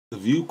The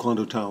View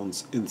Condo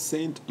Towns in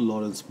St.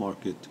 Lawrence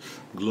Market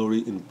glory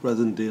in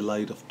present day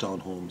light of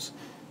townhomes.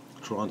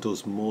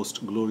 Toronto's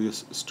most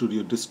glorious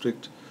studio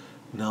district,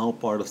 now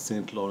part of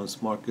St. Lawrence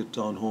Market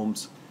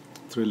townhomes,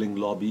 thrilling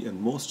lobby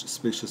and most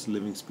spacious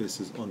living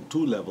spaces on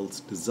two levels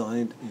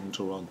designed in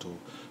Toronto.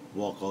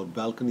 Walkout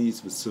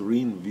balconies with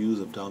serene views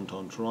of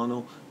downtown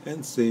Toronto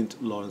and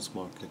St. Lawrence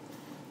Market,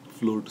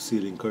 floor to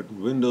ceiling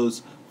curtain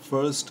windows,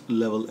 first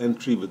level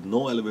entry with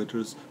no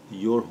elevators,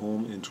 your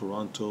home in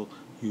Toronto,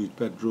 huge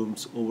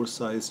bedrooms,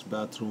 oversized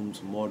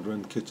bathrooms,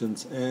 modern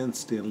kitchens, and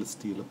stainless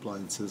steel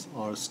appliances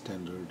are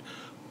standard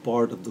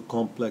part of the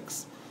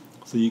complex,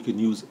 so you can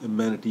use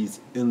amenities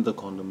in the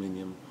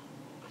condominium.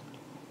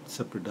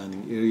 Separate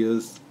dining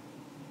areas,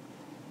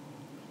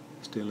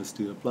 stainless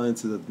steel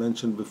appliances as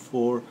mentioned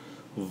before,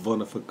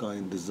 one of a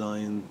kind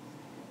design.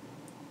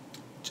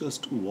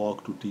 Just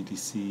walk to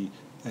TTC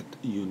at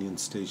Union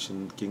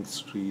Station, King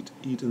Street.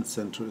 Eaton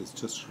Center is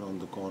just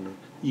around the corner.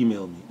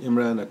 Email me,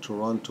 Imran at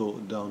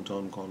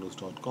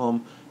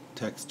torontodowntowncondos.com.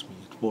 Text me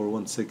at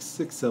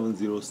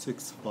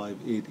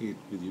 416-670-6588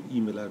 with your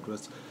email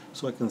address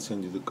so I can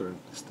send you the current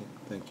listing.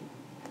 Thank you.